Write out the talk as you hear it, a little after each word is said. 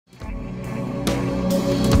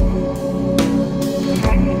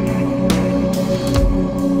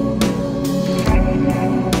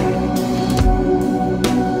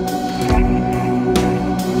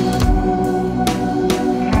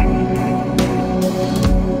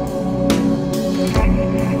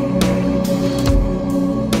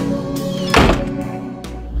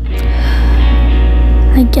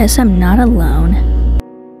guess I'm not alone.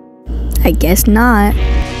 I guess not.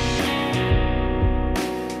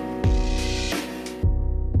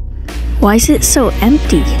 Why is it so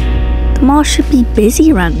empty? The mall should be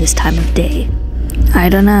busy around this time of day. I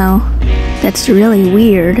don't know. That's really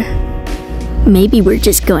weird. Maybe we're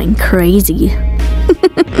just going crazy.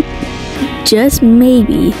 Just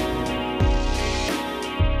maybe.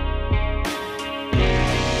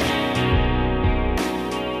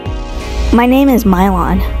 My name is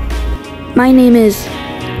Mylon. My name is...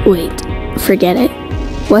 Wait, forget it.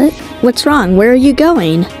 What? What's wrong? Where are you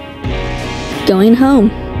going? Going home.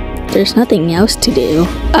 There's nothing else to do.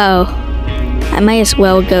 Oh, I might as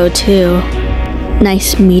well go too.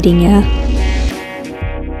 Nice meeting ya.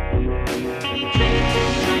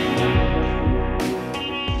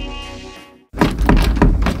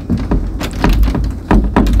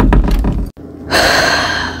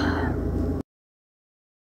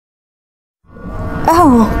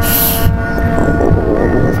 Oh.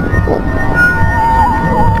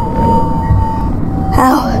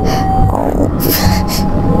 Ow.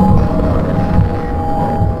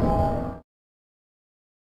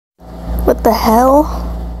 What the hell?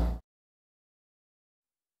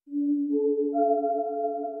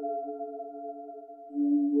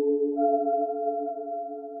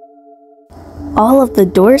 All of the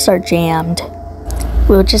doors are jammed.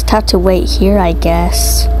 We'll just have to wait here, I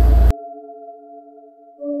guess.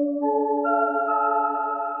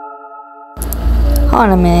 Hold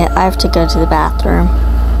on a minute, I have to go to the bathroom.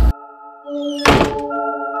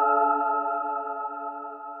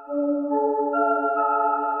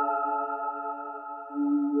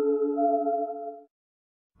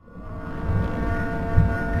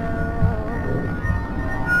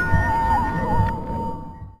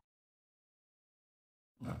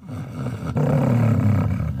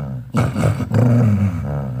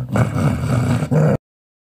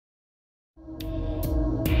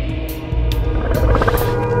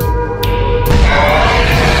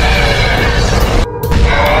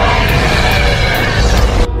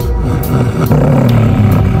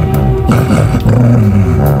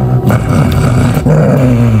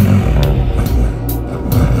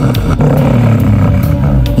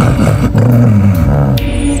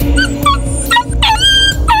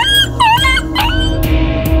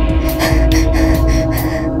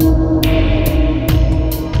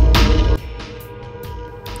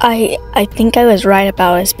 I think I was right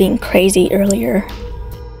about us being crazy earlier.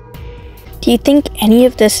 Do you think any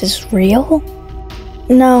of this is real?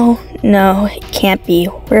 No, it can't be.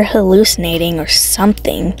 We're hallucinating or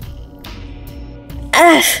something.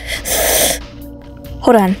 Ah!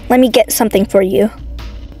 Hold on, let me get something for you.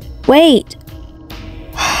 Wait!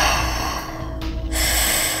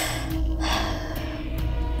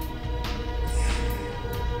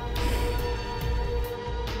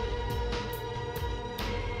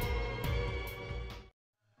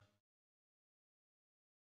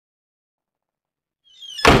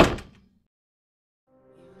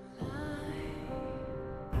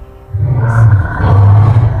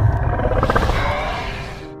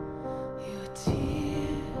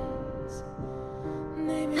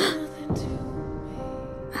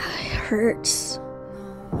 Hurts.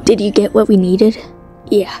 Did you get what we needed?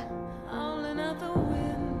 Yeah.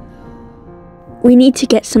 We need to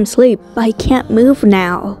get some sleep. I can't move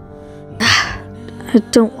now.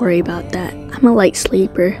 Don't worry about that. I'm a light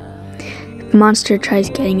sleeper. If the monster tries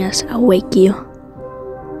getting us, I'll wake you.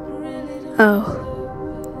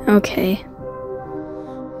 Oh. Okay.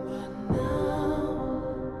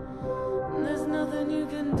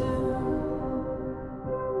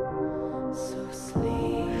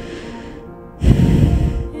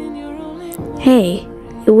 Hey,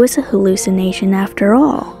 it was a hallucination after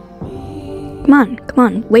all. Come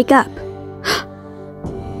on, wake up.